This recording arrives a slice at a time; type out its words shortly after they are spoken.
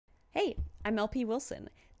Hey, I'm LP Wilson.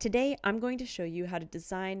 Today I'm going to show you how to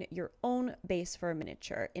design your own base for a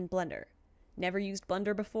miniature in Blender. Never used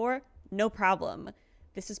Blender before? No problem.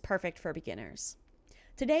 This is perfect for beginners.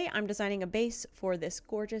 Today I'm designing a base for this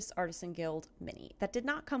gorgeous Artisan Guild mini that did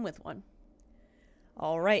not come with one.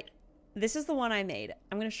 Alright, this is the one I made.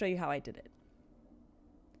 I'm going to show you how I did it.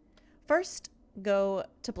 First, go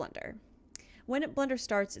to Blender. When Blender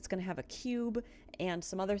starts, it's going to have a cube and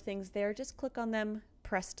some other things there. Just click on them,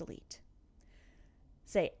 press delete.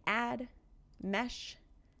 Say add, mesh,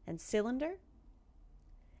 and cylinder,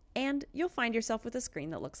 and you'll find yourself with a screen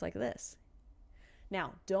that looks like this.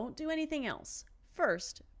 Now, don't do anything else.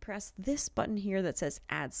 First, press this button here that says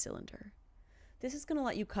add cylinder. This is going to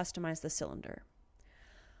let you customize the cylinder.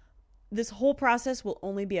 This whole process will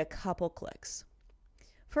only be a couple clicks.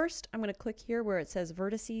 First, I'm going to click here where it says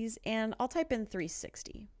vertices, and I'll type in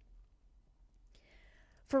 360.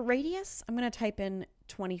 For radius, I'm going to type in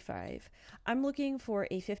 25. I'm looking for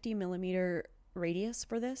a 50mm radius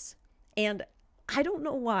for this, and I don't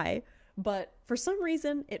know why, but for some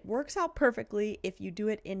reason it works out perfectly if you do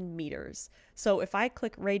it in meters. So if I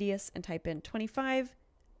click radius and type in 25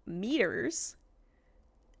 meters,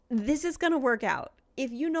 this is going to work out.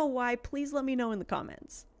 If you know why, please let me know in the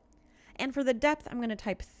comments. And for the depth, I'm going to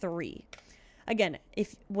type 3. Again,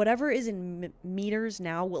 if whatever is in meters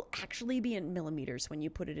now will actually be in millimeters when you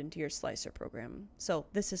put it into your slicer program. So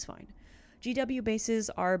this is fine. GW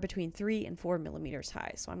bases are between 3 and 4 millimeters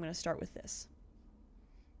high, so I'm going to start with this.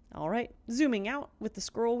 All right, zooming out with the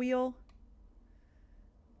scroll wheel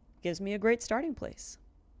gives me a great starting place.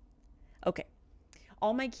 Okay,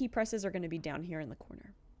 all my key presses are going to be down here in the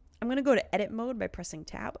corner. I'm going to go to edit mode by pressing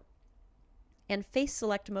tab. And face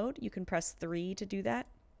select mode, you can press 3 to do that,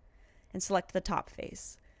 and select the top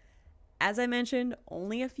face. As I mentioned,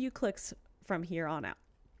 only a few clicks from here on out.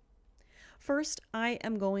 First, I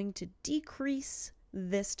am going to decrease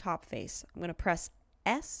this top face. I'm going to press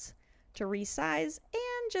S to resize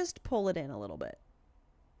and just pull it in a little bit.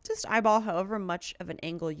 Just eyeball however much of an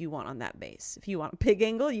angle you want on that base. If you want a big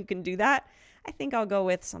angle, you can do that. I think I'll go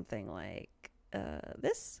with something like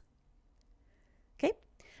this. Okay.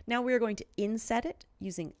 Now we are going to inset it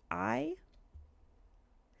using I.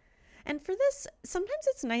 And for this, sometimes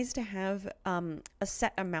it's nice to have a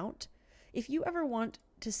set amount. If you ever want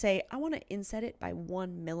to say, I want to inset it by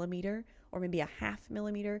 1 millimeter or maybe a ½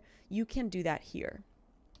 millimeter, you can do that here.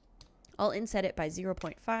 I'll inset it by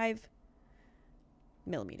 0.5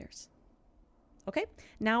 millimeters. Okay,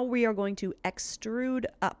 now we are going to extrude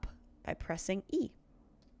up by pressing E.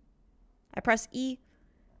 I press E,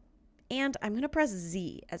 and I'm going to press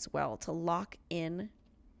Z as well to lock in.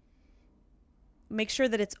 Make sure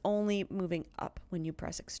that it's only moving up when you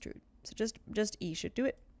press extrude. So just E should do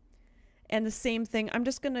it. And the same thing, I'm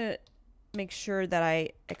just going to make sure that I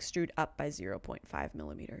extrude up by 0.5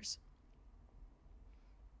 millimeters.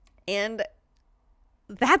 And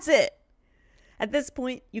that's it. At this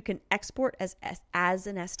point, you can export as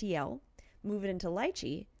an STL, move it into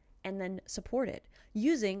Lychee, and then support it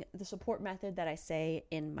using the support method that I say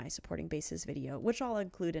in my supporting bases video, which I'll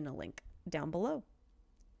include in a link down below.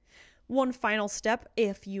 One final step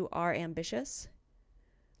if you are ambitious.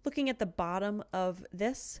 Looking at the bottom of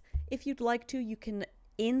this, if you'd like to, you can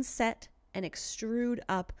inset and extrude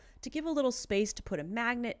up to give a little space to put a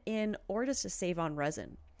magnet in or just to save on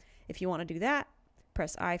resin. If you want to do that,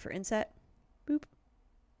 press I for inset. Boop.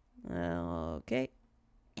 Okay.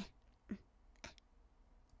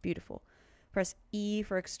 Beautiful. Press E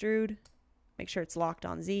for extrude. Make sure it's locked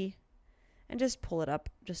on Z. And just pull it up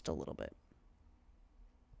just a little bit.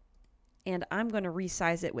 And I'm going to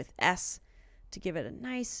resize it with S to give it a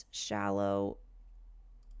nice shallow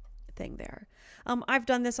thing there. I've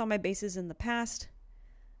done this on my bases in the past,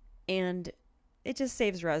 and it just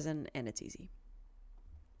saves resin and it's easy.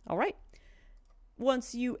 All right.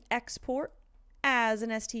 Once you export as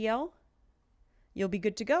an STL, you'll be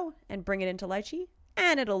good to go and bring it into Lychee,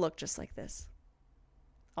 and it'll look just like this.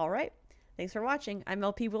 All right. Thanks for watching. I'm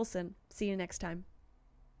LP Wilson. See you next time.